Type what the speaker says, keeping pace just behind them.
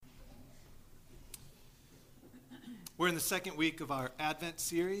We're in the second week of our Advent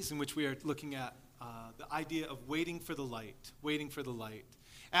series in which we are looking at the idea of waiting for the light, waiting for the light.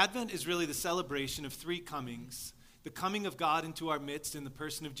 Advent is really the celebration of three comings: the coming of God into our midst in the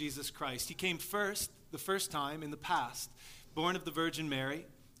person of Jesus Christ. He came first, the first time in the past, born of the Virgin Mary,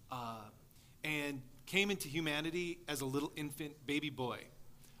 and came into humanity as a little infant baby boy.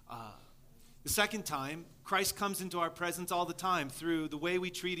 The second time, Christ comes into our presence all the time through the way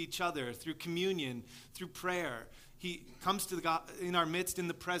we treat each other, through communion, through prayer. He comes to God in our midst in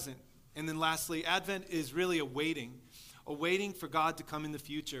the present. And then lastly, Advent is really a waiting for God to come in the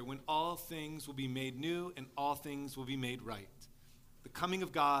future when all things will be made new and all things will be made right. The coming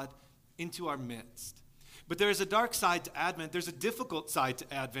of God into our midst. But there is a dark side to Advent. There's a difficult side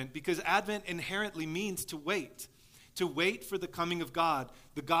to Advent because Advent inherently means to wait for the coming of God,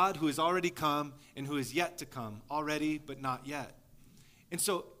 the God who has already come and who is yet to come, already but not yet. And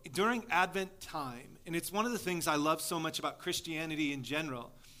so during Advent time, and it's one of the things I love so much about Christianity in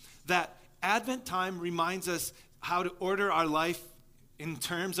general, that Advent time reminds us how to order our life in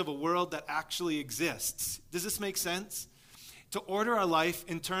terms of a world that actually exists. Does this make sense? To order our life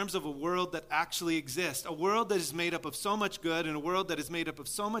in terms of a world that actually exists, a world that is made up of so much good and a world that is made up of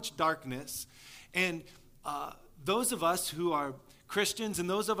so much darkness. And those of us who are Christians and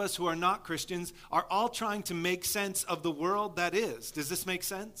those of us who are not Christians are all trying to make sense of the world that is. Does this make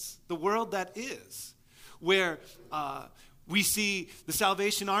sense? The world that is, where we see the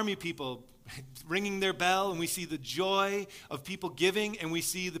Salvation Army people ringing their bell, and we see the joy of people giving, and we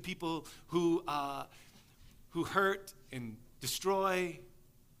see the people who hurt and destroy,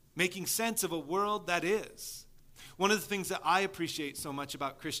 making sense of a world that is. One of the things that I appreciate so much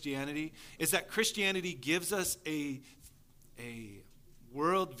about Christianity is that Christianity gives us a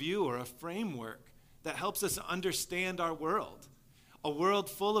worldview or a framework that helps us understand our world. A world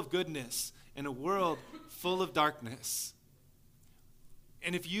full of goodness and a world full of darkness.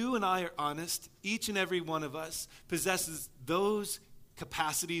 And if you and I are honest, each and every one of us possesses those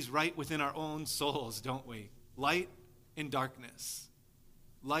capacities right within our own souls, don't we? Light and darkness.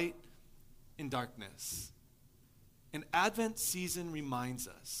 Light and darkness. And Advent season reminds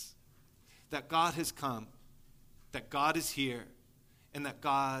us that God has come, that God is here, and that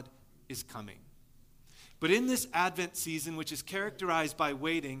God is coming. But in this Advent season, which is characterized by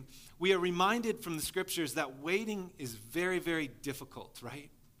waiting, we are reminded from the scriptures that waiting is very, very difficult, right?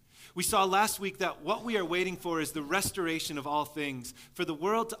 We saw last week that what we are waiting for is the restoration of all things, for the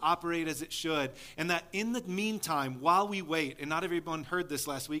world to operate as it should, and that in the meantime, while we wait, and not everyone heard this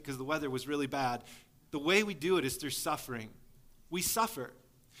last week because the weather was really bad, the way we do it is through suffering. We suffer.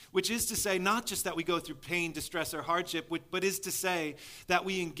 Which is to say, not just that we go through pain, distress, or hardship, but is to say that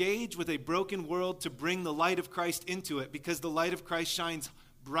we engage with a broken world to bring the light of Christ into it, because the light of Christ shines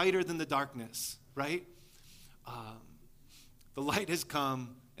brighter than the darkness, right? The light has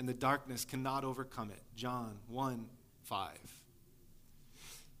come, and the darkness cannot overcome it. John 1:5.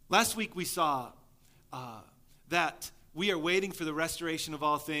 Last week we saw that we are waiting for the restoration of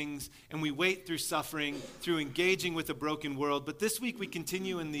all things, and we wait through suffering, through engaging with a broken world. But this week we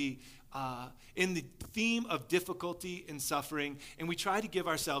continue in the theme of difficulty and suffering, and we try to give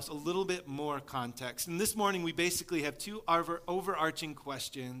ourselves a little bit more context. And this morning we basically have two overarching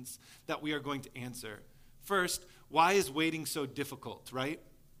questions that we are going to answer. First, why is waiting so difficult, right?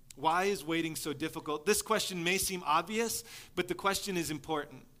 Why is waiting so difficult? This question may seem obvious, but the question is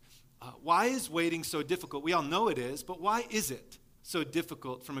important. Why is waiting so difficult? We all know it is, but why is it so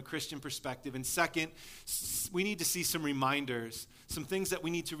difficult from a Christian perspective? And second, we need to see some reminders, some things that we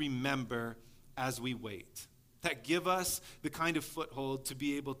need to remember as we wait, that give us the kind of foothold to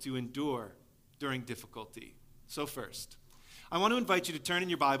be able to endure during difficulty. So first, I want to invite you to turn in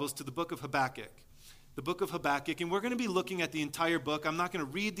your Bibles to the book of Habakkuk. The book of Habakkuk, and we're going to be looking at the entire book. I'm not going to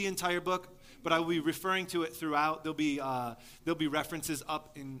read the entire book, but I will be referring to it throughout. There'll be references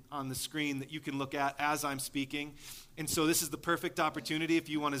up on the screen that you can look at as I'm speaking. And so this is the perfect opportunity. If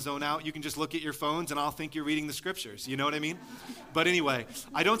you want to zone out, you can just look at your phones, and I'll think you're reading the scriptures. You know what I mean? But anyway,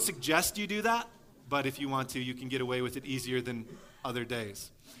 I don't suggest you do that, but if you want to, you can get away with it easier than other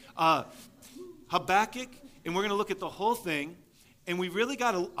days. Habakkuk, and we're going to look at the whole thing. And we really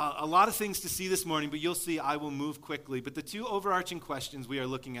got a lot of things to see this morning, but you'll see I will move quickly. But the two overarching questions we are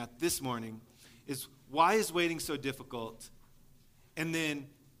looking at this morning is, why is waiting so difficult? And then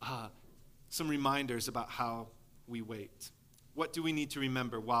some reminders about how we wait. What do we need to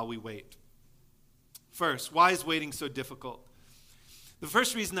remember while we wait? First, why is waiting so difficult? The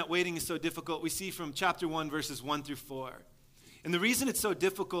first reason that waiting is so difficult we see from chapter 1, verses 1 through 4. And the reason it's so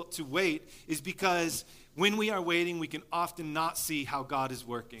difficult to wait is because when we are waiting, we can often not see how God is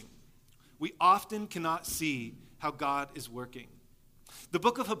working. We often cannot see how God is working. The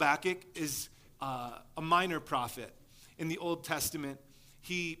book of Habakkuk is a minor prophet in the Old Testament.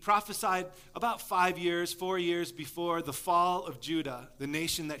 He prophesied about 4 years before the fall of Judah, the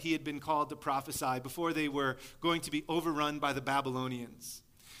nation that he had been called to prophesy, before they were going to be overrun by the Babylonians.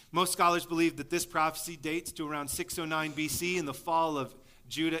 Most scholars believe that this prophecy dates to around 609 BC, and the fall of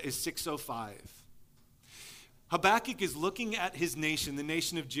Judah is 605. Habakkuk is looking at his nation, the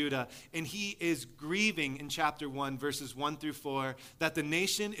nation of Judah, and he is grieving in chapter 1, verses 1 through 4, that the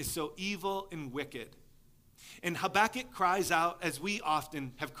nation is so evil and wicked. And Habakkuk cries out, as we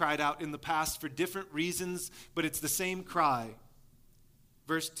often have cried out in the past for different reasons, but it's the same cry.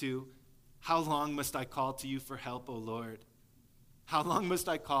 Verse 2, how long must I call to you for help, O Lord? How long must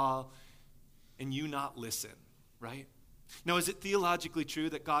I call and you not listen, right? Now, is it theologically true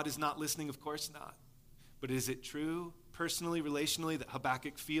that God is not listening? Of course not. But is it true, personally, relationally, that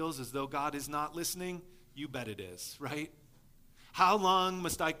Habakkuk feels as though God is not listening? You bet it is, right? How long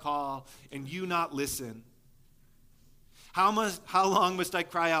must I call and you not listen? How long must I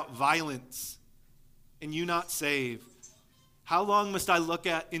cry out violence and you not save? How long must I look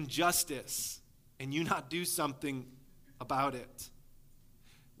at injustice and you not do something about it?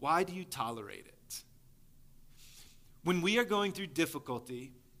 Why do you tolerate it? When we are going through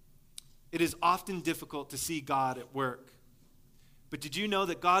difficulty, it is often difficult to see God at work. But did you know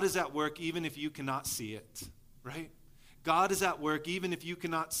that God is at work even if you cannot see it, right? God is at work even if you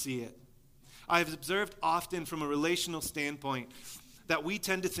cannot see it. I have observed often from a relational standpoint that we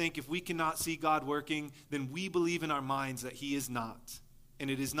tend to think if we cannot see God working, then we believe in our minds that he is not. And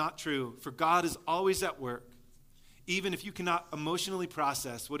it is not true, for God is always at work, even if you cannot emotionally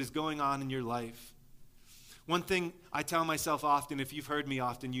process what is going on in your life. One thing I tell myself often, if you've heard me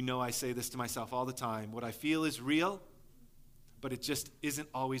often, you know I say this to myself all the time. What I feel is real, but it just isn't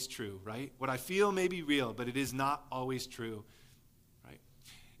always true, right? What I feel may be real, but it is not always true.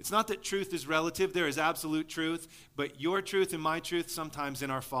 It's not that truth is relative. There is absolute truth. But your truth and my truth, sometimes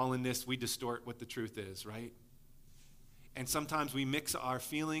in our fallenness, we distort what the truth is, right? And sometimes we mix our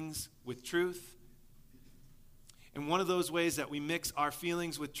feelings with truth. And one of those ways that we mix our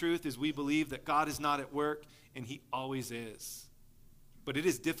feelings with truth is we believe that God is not at work, and he always is. But it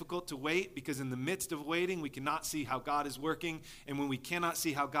is difficult to wait because in the midst of waiting, we cannot see how God is working. And when we cannot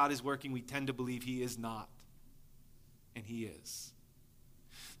see how God is working, we tend to believe he is not. And he is.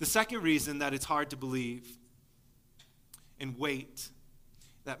 The second reason that it's hard to believe and wait,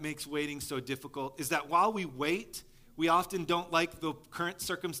 that makes waiting so difficult, is that while we wait, we often don't like the current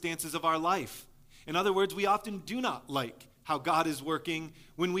circumstances of our life. In other words, we often do not like how God is working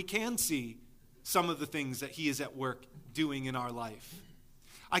when we can see some of the things that he is at work doing in our life.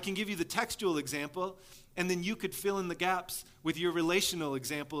 I can give you the textual example, and then you could fill in the gaps with your relational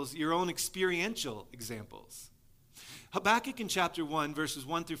examples, your own experiential examples. Habakkuk in chapter 1, verses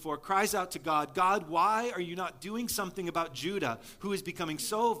 1 through 4, cries out to God, God, why are you not doing something about Judah, who is becoming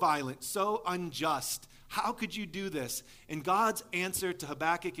so violent, so unjust? How could you do this? And God's answer to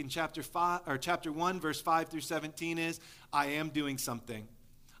Habakkuk in chapter 1, verse 5 through 17 is, I am doing something.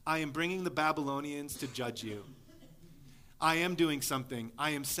 I am bringing the Babylonians to judge you. I am doing something. I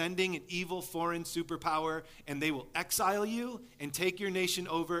am sending an evil foreign superpower, and they will exile you and take your nation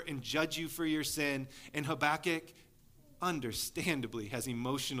over and judge you for your sin. And Habakkuk understandably has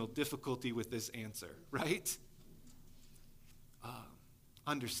emotional difficulty with this answer, right?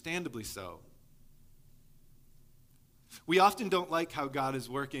 Understandably so. We often don't like how God is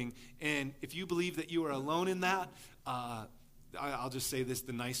working, and if you believe that you are alone in that, I'll just say this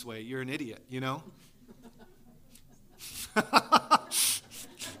the nice way, you're an idiot, you know?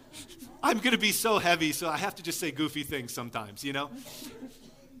 I'm going to be so heavy, so I have to just say goofy things sometimes, you know?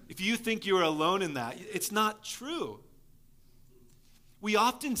 If you think you're alone in that, it's not true. We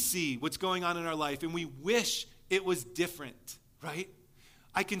often see what's going on in our life, and we wish it was different, right?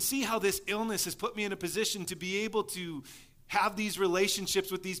 I can see how this illness has put me in a position to be able to have these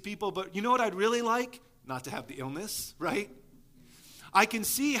relationships with these people, but you know what I'd really like? Not to have the illness, right? I can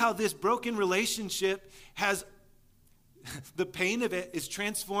see how this broken relationship has, the pain of it is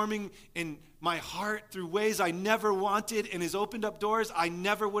transforming in my heart through ways I never wanted and has opened up doors I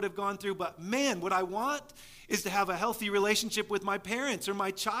never would have gone through. But man, what I want is to have a healthy relationship with my parents or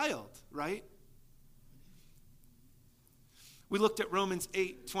my child, right? We looked at Romans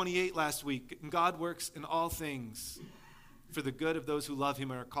 8:28 last week. And God works in all things for the good of those who love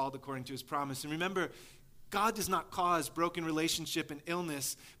him and are called according to his promise. And remember, God does not cause broken relationship and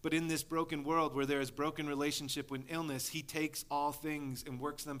illness, but in this broken world where there is broken relationship and illness, he takes all things and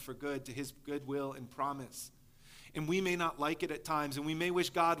works them for good to his goodwill and promise. And we may not like it at times, and we may wish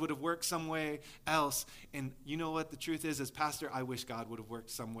God would have worked some way else. And you know what the truth is? As pastor, I wish God would have worked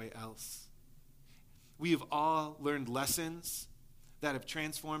some way else. We have all learned lessons that have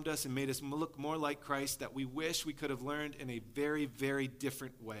transformed us and made us look more like Christ that we wish we could have learned in a very, very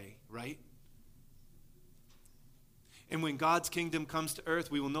different way, right? And when God's kingdom comes to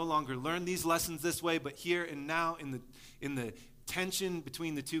earth, we will no longer learn these lessons this way, but here and now in the tension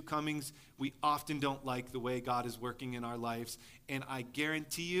between the two comings, we often don't like the way God is working in our lives. And I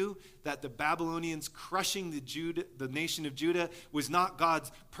guarantee you that the Babylonians crushing the nation of Judah was not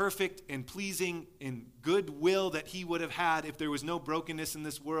God's perfect and pleasing and good will that he would have had if there was no brokenness in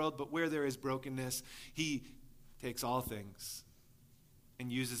this world. But where there is brokenness, he takes all things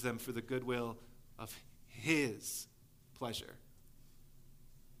and uses them for the goodwill of his pleasure.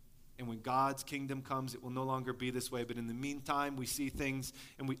 And when God's kingdom comes, it will no longer be this way. But in the meantime, we see things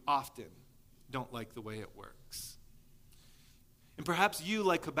and we often don't like the way it works. And perhaps you,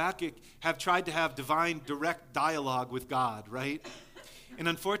 like Habakkuk, have tried to have divine, direct dialogue with God, right? And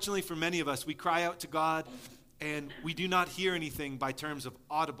unfortunately for many of us, we cry out to God and we do not hear anything by terms of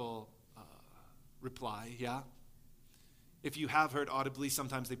audible reply, yeah? If you have heard audibly,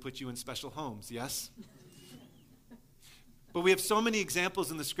 sometimes they put you in special homes, yes? But we have so many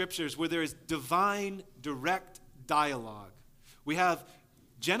examples in the scriptures where there is divine, direct dialogue. We have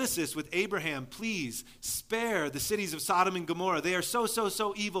Genesis with Abraham, please spare the cities of Sodom and Gomorrah. They are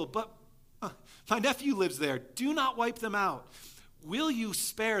so evil, but my nephew lives there. Do not wipe them out. Will you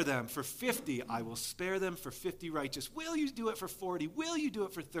spare them for 50? I will spare them for 50 righteous. Will you do it for 40? Will you do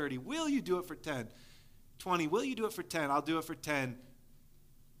it for 30? Will you do it for 10? 20? Will you do it for 10? I'll do it for 10.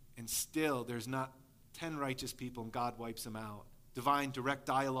 And still, there's not 10 righteous people, and God wipes them out. Divine, direct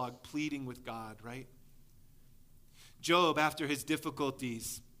dialogue, pleading with God, right? Job, after his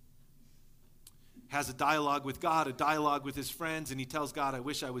difficulties, has a dialogue with God, a dialogue with his friends, and he tells God, I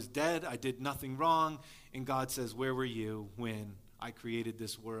wish I was dead. I did nothing wrong. And God says, where were you when I created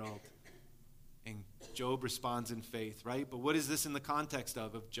this world? And Job responds in faith, right? But what is this in the context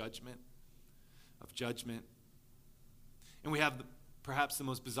of? Of judgment. Of judgment. And we have perhaps the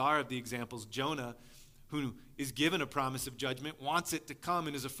most bizarre of the examples, Jonah, who is given a promise of judgment, wants it to come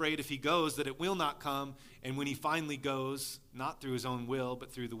and is afraid if he goes that it will not come. And when he finally goes, not through his own will,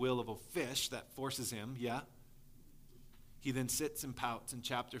 but through the will of a fish that forces him, he then sits and pouts in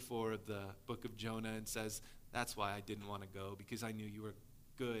chapter 4 of the book of Jonah and says, that's why I didn't want to go, because I knew you were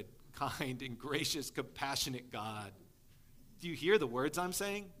good, kind, and gracious, compassionate God. Do you hear the words I'm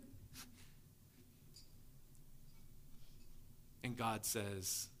saying? And God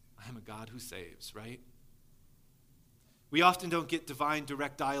says, I am a God who saves, right? We often don't get divine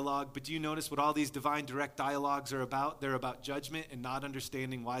direct dialogue, but do you notice what all these divine direct dialogues are about? They're about judgment and not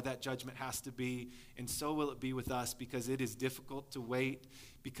understanding why that judgment has to be. And so will it be with us, because it is difficult to wait,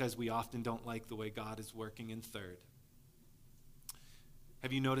 because we often don't like the way God is working. In third,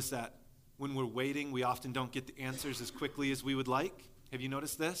 have you noticed that when we're waiting, we often don't get the answers as quickly as we would like? Have you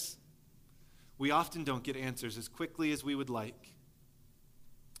noticed this? We often don't get answers as quickly as we would like.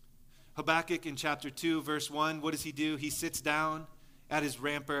 Habakkuk in chapter 2, verse 1, what does he do? He sits down at his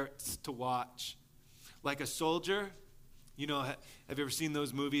ramparts to watch. Like a soldier, you know, have you ever seen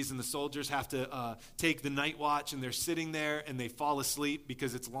those movies and the soldiers have to take the night watch and they're sitting there and they fall asleep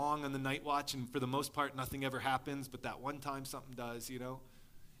because it's long on the night watch and for the most part nothing ever happens, but that one time something does, you know?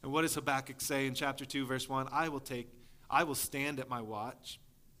 And what does Habakkuk say in chapter 2, verse 1? I will stand at my watch.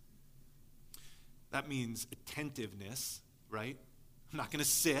 That means attentiveness, right? I'm not going to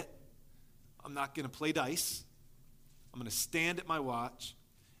sit. I'm not going to play dice. I'm going to stand at my watch.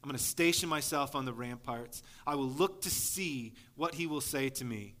 I'm going to station myself on the ramparts. I will look to see what he will say to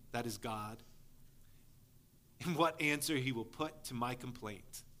me, that is God, and what answer he will put to my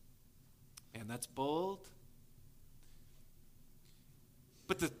complaint. And that's bold.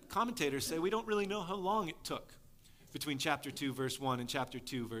 But the commentators say we don't really know how long it took between chapter 2, verse 1 and chapter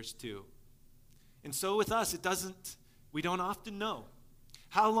 2, verse 2. And so with us, we don't often know.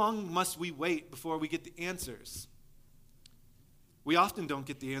 How long must we wait before we get the answers? We often don't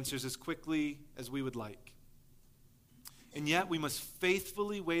get the answers as quickly as we would like. And yet we must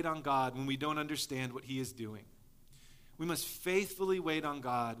faithfully wait on God when we don't understand what he is doing. We must faithfully wait on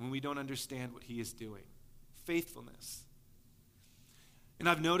God when we don't understand what he is doing. Faithfulness. And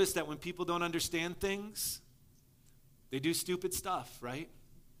I've noticed that when people don't understand things, they do stupid stuff, right?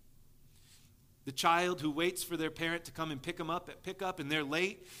 The child who waits for their parent to come and pick them up at pickup and they're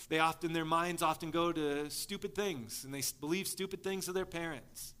late, their minds often go to stupid things and they believe stupid things of their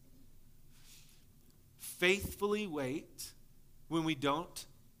parents. Faithfully wait when we don't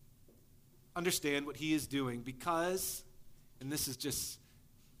understand what he is doing because, and this is just,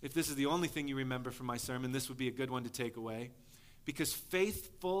 if this is the only thing you remember from my sermon, this would be a good one to take away. Because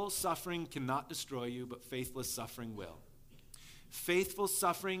faithful suffering cannot destroy you, but faithless suffering will. Faithful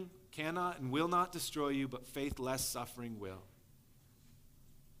suffering cannot and will not destroy you, but faithless suffering will.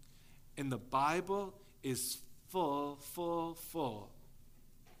 And the Bible is full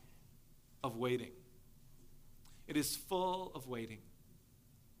of waiting. It is full of waiting.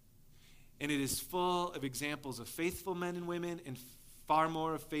 And it is full of examples of faithful men and women and far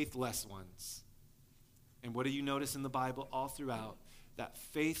more of faithless ones. And what do you notice in the Bible all throughout? That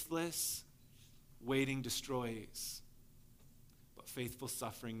faithless waiting destroys, but faithful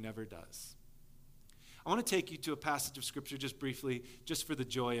suffering never does. I want to take you to a passage of Scripture just briefly, just for the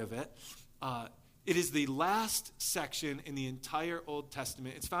joy of it. It is the last section in the entire Old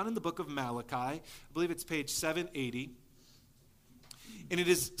Testament. It's found in the book of Malachi. I believe it's page 780. And it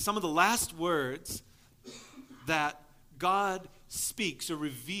is some of the last words that God speaks or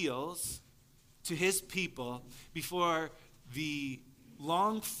reveals to his people before the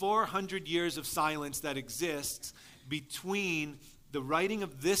long 400 years of silence that exists between the writing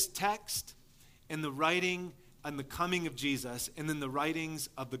of this text and the writing and the coming of Jesus, and then the writings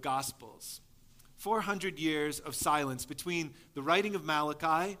of the Gospels. 400 years of silence between the writing of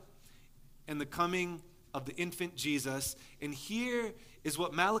Malachi and the coming of the infant Jesus. And here is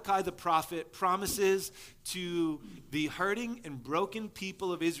what Malachi the prophet promises to the hurting and broken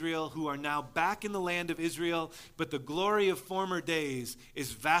people of Israel who are now back in the land of Israel, but the glory of former days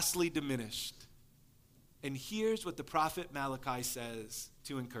is vastly diminished. And here's what the prophet Malachi says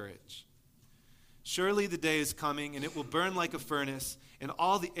to encourage. Surely the day is coming, and it will burn like a furnace, and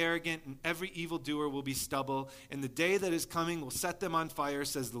all the arrogant and every evildoer will be stubble, and the day that is coming will set them on fire,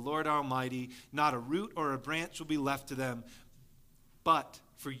 says the Lord Almighty. Not a root or a branch will be left to them. But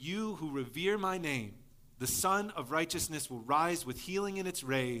for you who revere my name, the Sun of Righteousness will rise with healing in its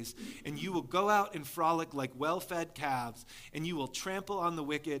rays, and you will go out and frolic like well-fed calves, and you will trample on the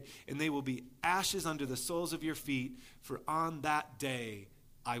wicked, and they will be ashes under the soles of your feet, for on that day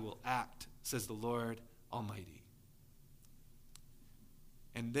I will act, says the Lord Almighty.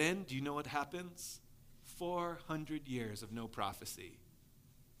 And then, do you know what happens? 400 years of no prophecy.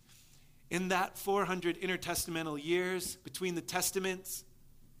 In that 400 intertestamental years between the testaments,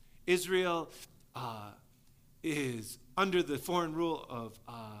 Israel is under the foreign rule of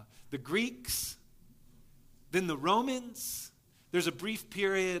the Greeks, then the Romans. There's a brief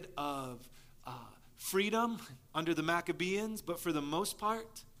period of freedom under the Maccabees, but for the most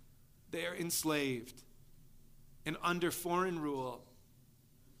part, they're enslaved and under foreign rule.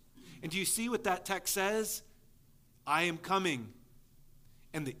 And do you see what that text says? I am coming,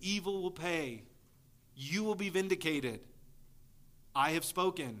 and the evil will pay. You will be vindicated. I have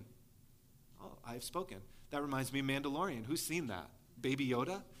spoken. Oh, I have spoken. That reminds me of Mandalorian. Who's seen that? Baby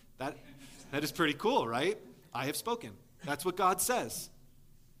Yoda? That is pretty cool, right? I have spoken. That's what God says.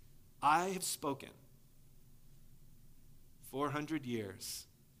 I have spoken. 400 years.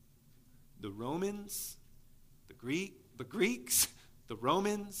 The Romans, the Greeks, the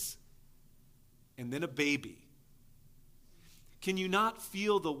Romans, and then a baby. Can you not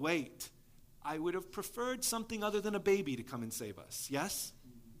feel the weight? I would have preferred something other than a baby to come and save us, yes?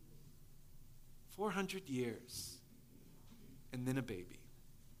 400 years, and then a baby.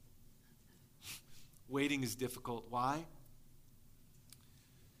 Waiting is difficult. Why?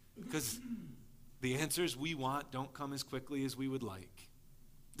 Because the answers we want don't come as quickly as we would like.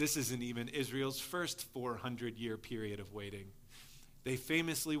 This isn't even Israel's first 400-year period of waiting. They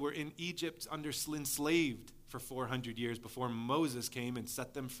famously were in Egypt enslaved for 400 years before Moses came and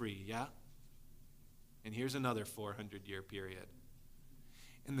set them free, yeah? And here's another 400-year period.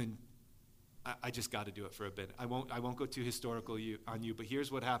 And then I just got to do it for a bit. I won't go too historical on you, but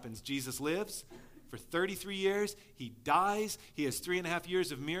here's what happens. Jesus lives for 33 years. He dies. He has 3.5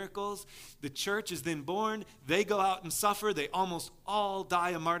 years of miracles. The church is then born. They go out and suffer. They almost all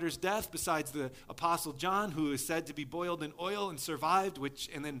die a martyr's death, besides the Apostle John, who is said to be boiled in oil and survived,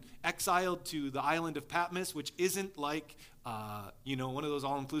 and then exiled to the island of Patmos, which isn't like one of those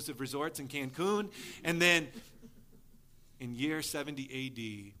all-inclusive resorts in Cancun. And then in year 70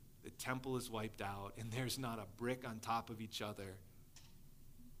 A.D., the temple is wiped out, and there's not a brick on top of each other.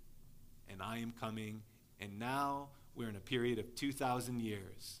 And I am coming, and now we're in a period of 2,000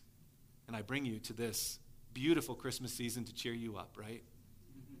 years. And I bring you to this beautiful Christmas season to cheer you up, right?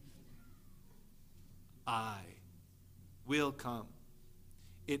 I will come.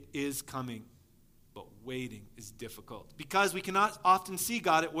 It is coming, but waiting is difficult. Because we cannot often see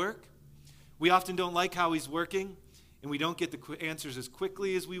God at work. We often don't like how he's working. and we don't get the answers as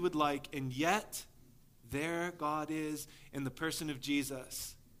quickly as we would like, and yet there God is in the person of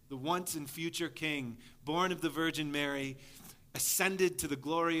Jesus, the once and future King, born of the Virgin Mary, ascended to the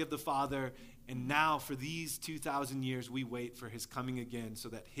glory of the Father, and now for these 2,000 years we wait for his coming again so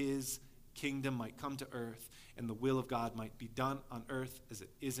that his kingdom might come to earth and the will of God might be done on earth as it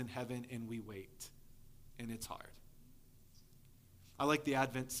is in heaven, and we wait. And it's hard. I like the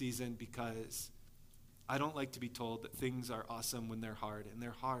Advent season because I don't like to be told that things are awesome when they're hard, and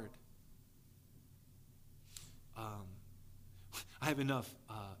they're hard. I have enough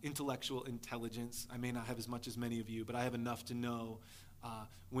intellectual intelligence. I may not have as much as many of you, but I have enough to know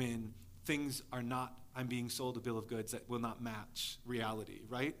when things are not, I'm being sold a bill of goods that will not match reality,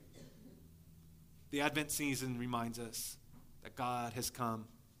 right? The Advent season reminds us that God has come,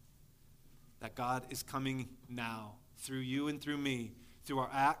 that God is coming now through you and through me, through our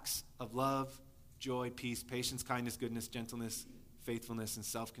acts of love, joy, peace, patience, kindness, goodness, gentleness, faithfulness, and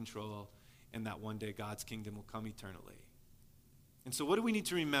self-control, and that one day God's kingdom will come eternally. And so what do we need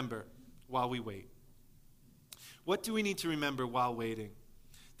to remember while we wait? What do we need to remember while waiting?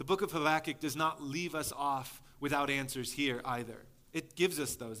 The book of Habakkuk does not leave us off without answers here either. It gives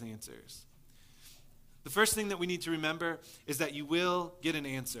us those answers. The first thing that we need to remember is that you will get an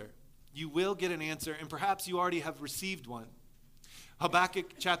answer. You will get an answer, and perhaps you already have received one.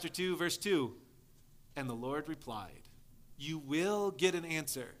 Habakkuk chapter 2, verse 2, and the Lord replied, you will get an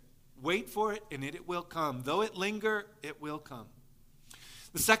answer. Wait for it, and it will come. Though it linger, it will come.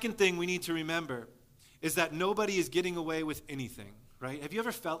 The second thing we need to remember is that nobody is getting away with anything, right? Have you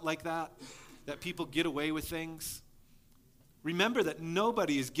ever felt like that? That people get away with things? Remember that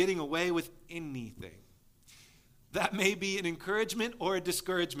nobody is getting away with anything. That may be an encouragement or a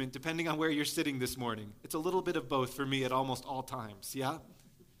discouragement, depending on where you're sitting this morning. It's a little bit of both for me at almost all times, yeah?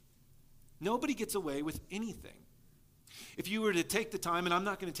 Nobody gets away with anything. If you were to take the time, and I'm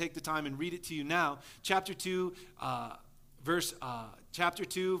not going to take the time and read it to you now, chapter 2, verses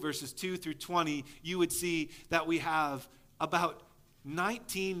 2 through 20, you would see that we have about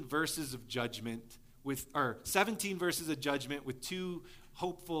 19 verses of judgment, or 17 verses of judgment with 2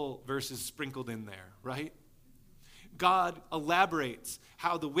 hopeful verses sprinkled in there, right? God elaborates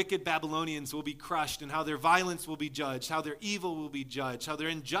how the wicked Babylonians will be crushed and how their violence will be judged, how their evil will be judged, how their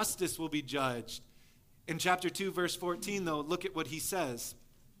injustice will be judged. In chapter 2, verse 14, though, look at what he says.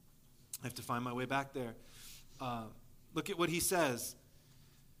 I have to find my way back there. Look at what he says.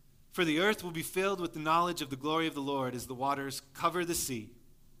 For the earth will be filled with the knowledge of the glory of the Lord as the waters cover the sea.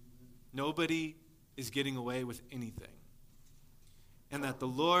 Nobody is getting away with anything. And that the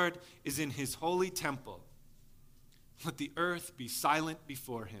Lord is in his holy temple. Let the earth be silent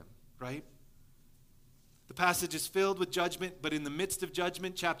before him, right? The passage is filled with judgment, but in the midst of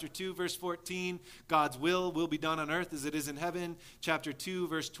judgment, chapter 2, verse 14, God's will be done on earth as it is in heaven. Chapter 2,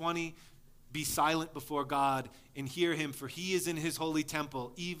 verse 20, be silent before God and hear him, for he is in his holy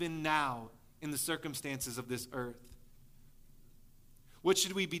temple, even now in the circumstances of this earth. What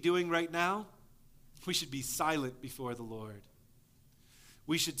should we be doing right now? We should be silent before the Lord.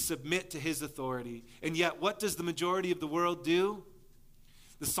 We should submit to his authority. And yet, what does the majority of the world do?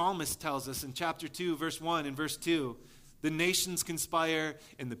 The psalmist tells us in chapter 2, verse 1 and verse 2, the nations conspire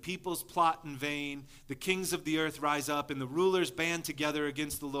and the peoples plot in vain. The kings of the earth rise up and the rulers band together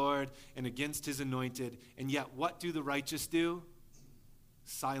against the Lord and against his anointed. And yet, what do the righteous do?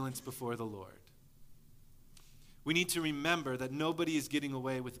 Silence before the Lord. We need to remember that nobody is getting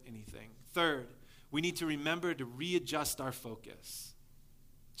away with anything. Third, we need to remember to readjust our focus.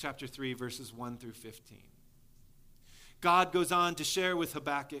 Chapter 3, verses 1 through 15. God goes on to share with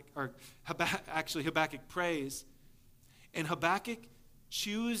Habakkuk, Habakkuk prays, and Habakkuk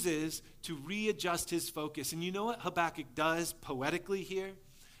chooses to readjust his focus. And you know what Habakkuk does poetically here?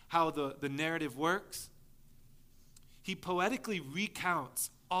 How the narrative works? He poetically recounts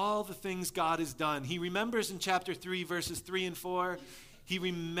all the things God has done. He remembers in chapter 3, verses 3 and 4, he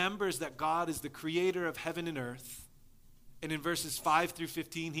remembers that God is the creator of heaven and earth. And in verses 5 through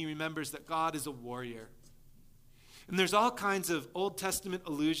 15, he remembers that God is a warrior. And there's all kinds of Old Testament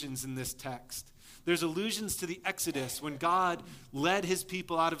allusions in this text. There's allusions to the Exodus when God led his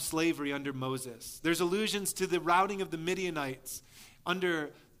people out of slavery under Moses. There's allusions to the routing of the Midianites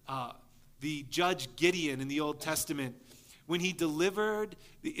under the judge Gideon in the Old Testament when he delivered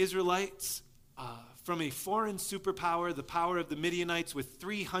the Israelites from a foreign superpower, the power of the Midianites, with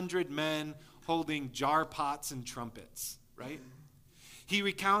 300 men holding jar pots and trumpets. Right? He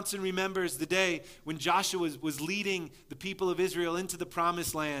recounts and remembers the day when Joshua was leading the people of Israel into the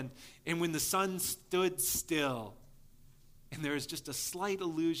promised land and when the sun stood still. And there is just a slight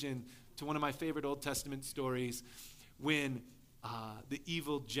allusion to one of my favorite Old Testament stories when the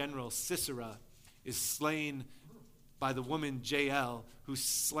evil general Sisera is slain by the woman Jael, who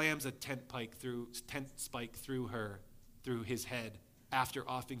slams a tent spike through his head after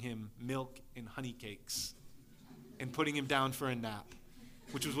offering him milk and honey cakes and putting him down for a nap,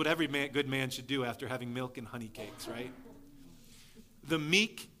 which was what every good man should do after having milk and honey cakes, right? The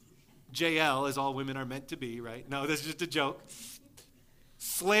meek Jael, as all women are meant to be, right? No, that's just a joke.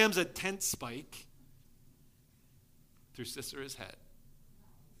 Slams a tent spike through Sisera's head.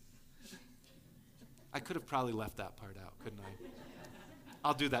 I could have probably left that part out, couldn't I?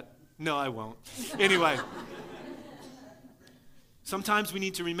 I'll do that. No, I won't. Anyway. Sometimes we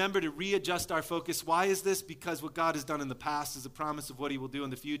need to remember to readjust our focus. Why is this? Because what God has done in the past is a promise of what he will do in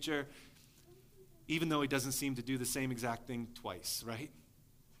the future, even though he doesn't seem to do the same exact thing twice, right?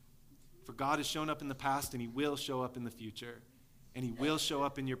 For God has shown up in the past, and he will show up in the future, and he will show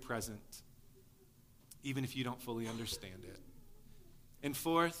up in your present, even if you don't fully understand it. And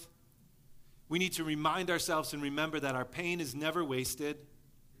fourth, we need to remind ourselves and remember that our pain is never wasted,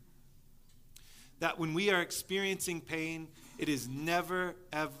 that when we are experiencing pain, it is never,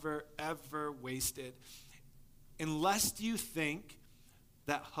 ever, ever wasted. Unless you think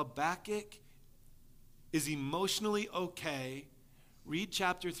that Habakkuk is emotionally okay, read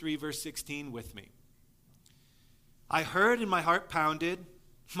chapter 3, verse 16 with me. I heard and my heart pounded,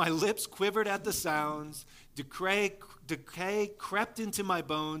 my lips quivered at the sounds, decay crept into my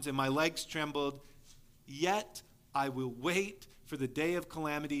bones, and my legs trembled. Yet I will wait for the day of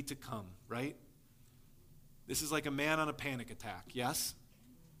calamity to come, right? This is like a man on a panic attack, yes?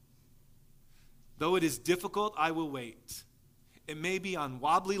 Though it is difficult, I will wait. It may be on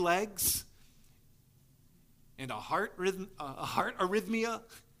wobbly legs and a heart arrhythmia,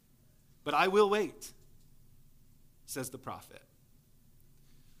 but I will wait, says the prophet.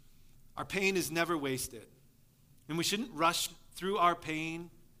 Our pain is never wasted. And we shouldn't rush through our pain.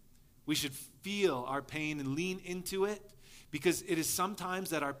 We should feel our pain and lean into it, because it is sometimes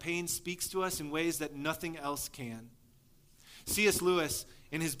that our pain speaks to us in ways that nothing else can. C.S. Lewis,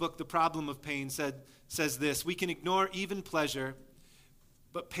 in his book, The Problem of Pain, says this: we can ignore even pleasure,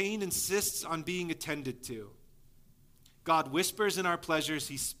 but pain insists on being attended to. God whispers in our pleasures,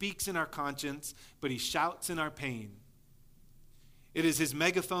 he speaks in our conscience, but he shouts in our pain. It is his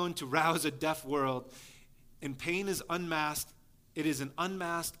megaphone to rouse a deaf world, and pain is unmasked. It is an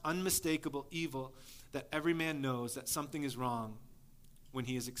unmasked, unmistakable evil that every man knows that something is wrong when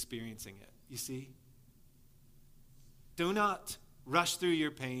he is experiencing it. You see? Do not rush through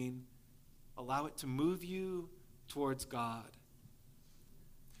your pain. Allow it to move you towards God.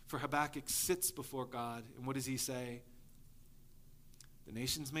 For Habakkuk sits before God, and what does he say? The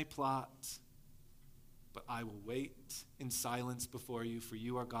nations may plot, but I will wait in silence before you, for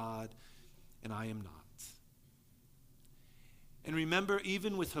you are God, and I am not. And remember,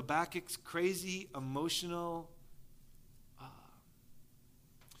 even with Habakkuk's crazy emotional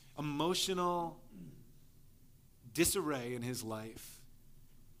disarray in his life,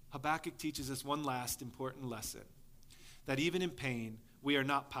 Habakkuk teaches us one last important lesson, that even in pain, we are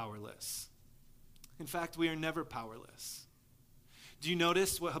not powerless. In fact, we are never powerless. Do you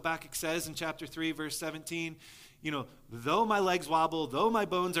notice what Habakkuk says in chapter 3, verse 17? Though my legs wobble, though my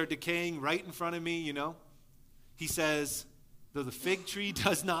bones are decaying right in front of me, he says, though the fig tree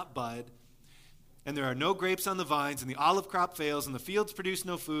does not bud, and there are no grapes on the vines, and the olive crop fails, and the fields produce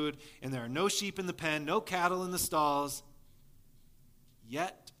no food, and there are no sheep in the pen, no cattle in the stalls,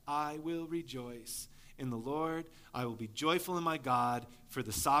 yet I will rejoice in the Lord. I will be joyful in my God, for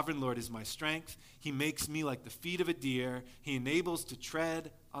the sovereign Lord is my strength. He makes me like the feet of a deer. He enables to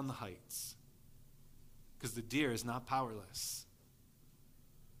tread on the heights. Because the deer is not powerless.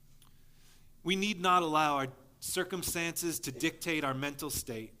 We need not allow our circumstances to dictate our mental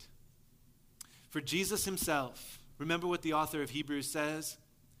state. For Jesus himself, remember what the author of Hebrews says?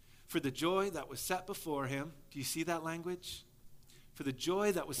 For the joy that was set before him, do you see that language? For the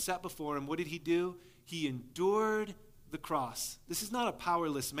joy that was set before him, what did he do? He endured the cross. This is not a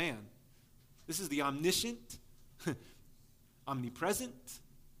powerless man. This is the omniscient, omnipresent,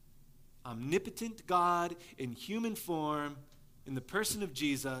 omnipotent God in human form, in the person of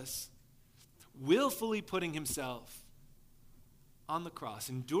Jesus, willfully putting himself on the cross,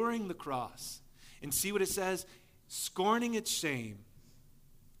 enduring the cross. And see what it says? Scorning its shame.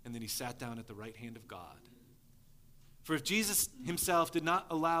 And then he sat down at the right hand of God. For if Jesus himself did not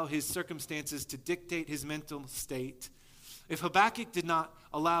allow his circumstances to dictate his mental state, if Habakkuk did not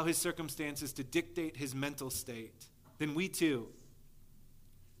allow his circumstances to dictate his mental state, then we too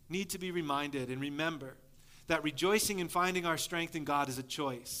need to be reminded and remember that rejoicing and finding our strength in God is a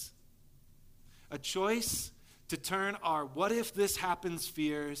choice. A choice to turn our what if this happens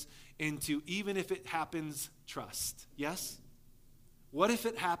fears into even if it happens trust. Yes? What if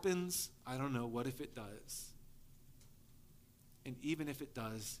it happens? I don't know. What if it does? And even if it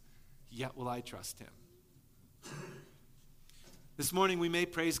does, yet will I trust him. This morning we may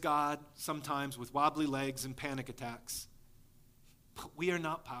praise God sometimes with wobbly legs and panic attacks, but we are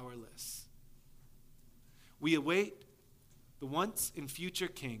not powerless. We await the once and future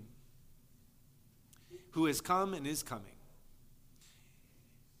King who has come and is coming.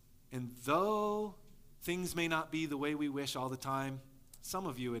 And though things may not be the way we wish all the time, some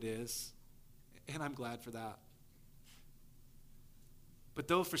of you it is, and I'm glad for that. But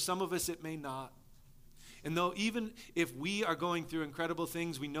though for some of us it may not, and though even if we are going through incredible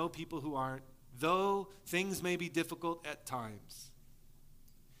things, we know people who aren't, though things may be difficult at times,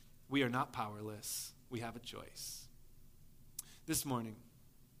 we are not powerless. We have a choice. This morning,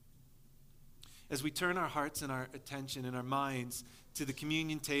 as we turn our hearts and our attention and our minds to the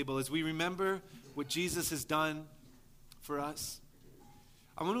communion table, as we remember what Jesus has done for us,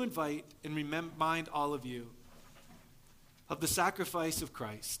 I want to invite and remind all of you of the sacrifice of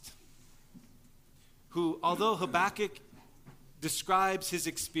Christ, who, although Habakkuk describes his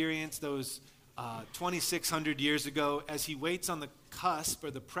experience those 2,600 years ago as he waits on the cusp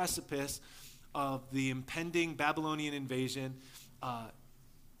or the precipice of the impending Babylonian invasion,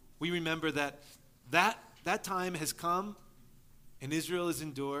 we remember that time has come and Israel has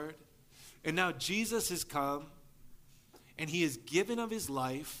endured, and now Jesus has come and he has given of his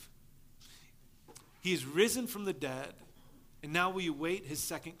life. He is risen from the dead. And now we await his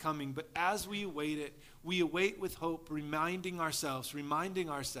second coming. But as we await it, we await with hope, reminding ourselves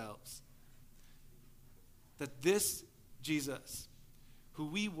that this Jesus, who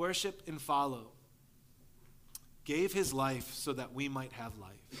we worship and follow, gave his life so that we might have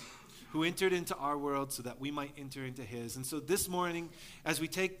life, who entered into our world so that we might enter into his. And so this morning, as we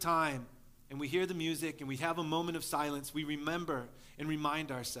take time and we hear the music and we have a moment of silence, we remember and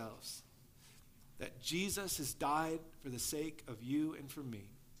remind ourselves that Jesus has died for the sake of you and for me,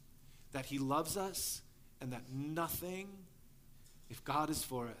 that he loves us, and that nothing, if God is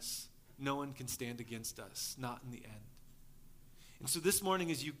for us, no one can stand against us, not in the end. And so this morning,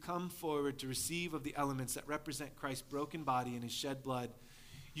 as you come forward to receive of the elements that represent Christ's broken body and his shed blood,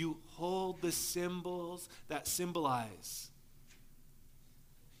 you hold the symbols that symbolize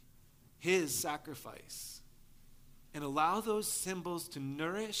his sacrifice, and allow those symbols to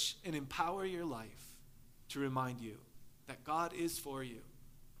nourish and empower your life, to remind you that God is for you.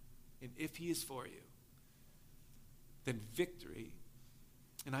 And if he is for you, then victory,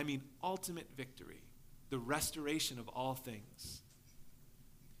 and I mean ultimate victory, the restoration of all things,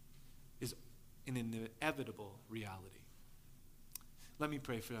 is an inevitable reality. Let me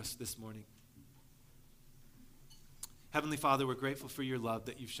pray for us this morning. Heavenly Father, we're grateful for your love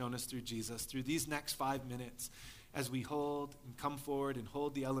that you've shown us through Jesus. Through these next 5 minutes, as we hold and come forward and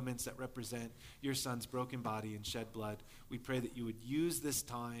hold the elements that represent your Son's broken body and shed blood, we pray that you would use this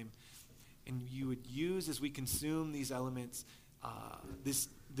time, and you would use, as we consume these elements, this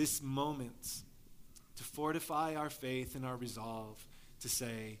moment to fortify our faith and our resolve to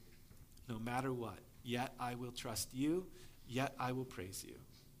say, no matter what, yet I will trust you, yet I will praise you.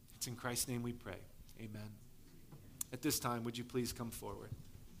 It's in Christ's name we pray. Amen. At this time, would you please come forward?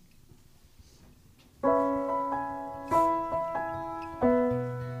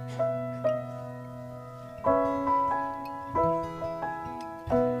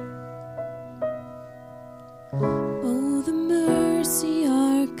 Oh, the mercy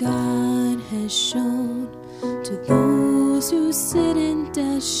our God has shown to those who sit in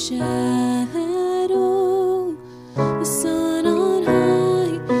death's shadow. The sun on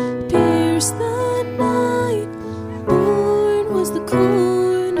high pierced the night. Born was the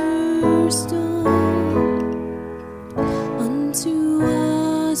cornerstone. Unto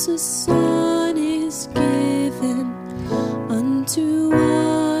us a son is given. Unto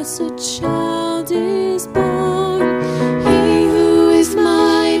us a child is born. He who is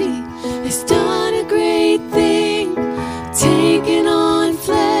mighty has done a great thing. Taken on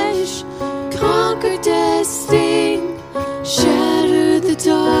flesh, conquered death's sting, shattered the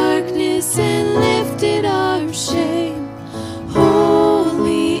darkness and lifted our shame.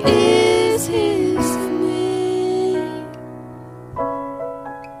 Holy is his name.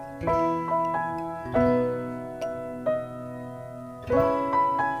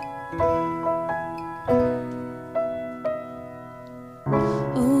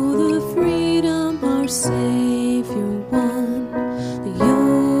 Oh, the freedom our Savior won. The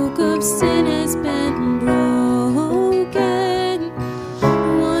yoke of sin has been broken.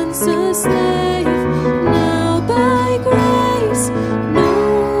 Once a slave, now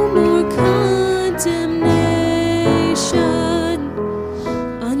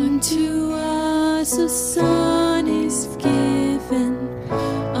Unto us a son is given,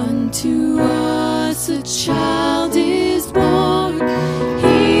 unto us a child is born.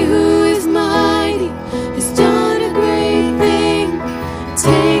 He who is mighty has done a great thing,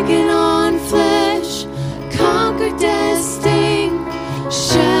 taken on flesh, conquered death's sting,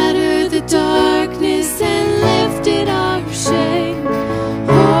 shattered the darkness and lifted our shame.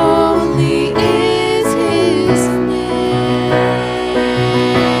 Holy is his name.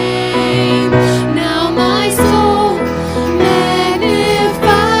 Now my soul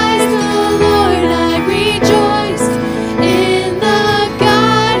magnifies the Lord. I rejoice in the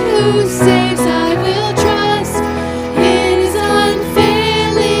God who saves. I will trust in his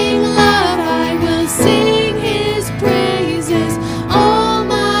unfailing love. I will sing his praises all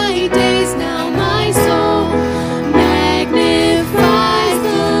my days. Now my soul magnifies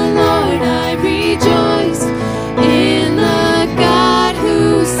the Lord. I rejoice in the God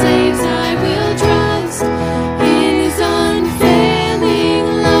who saves. I will trust in his unfailing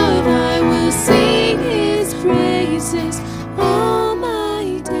love. I will sing his praises all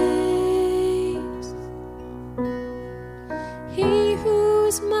my days. He who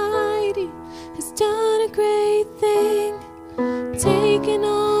is mighty has done a great thing, taken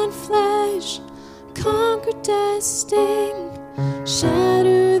on flesh, conquered death's sting,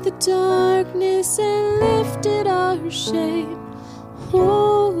 shattered the darkness and lifted our shame.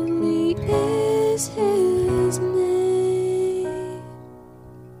 Holy is his name.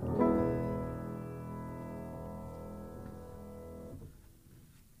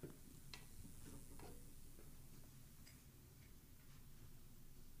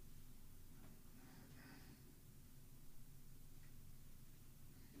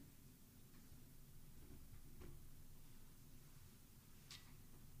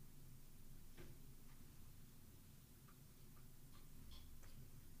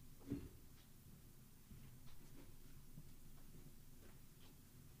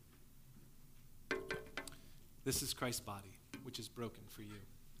 This is Christ's body, which is broken for you.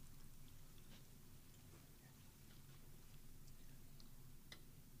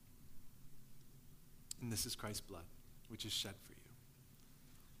 And this is Christ's blood, which is shed for you.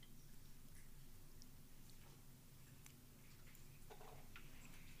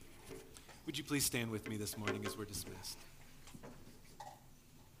 Would you please stand with me this morning as we're dismissed?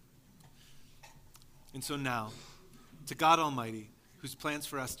 And so now, to God Almighty, whose plans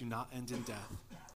for us do not end in death,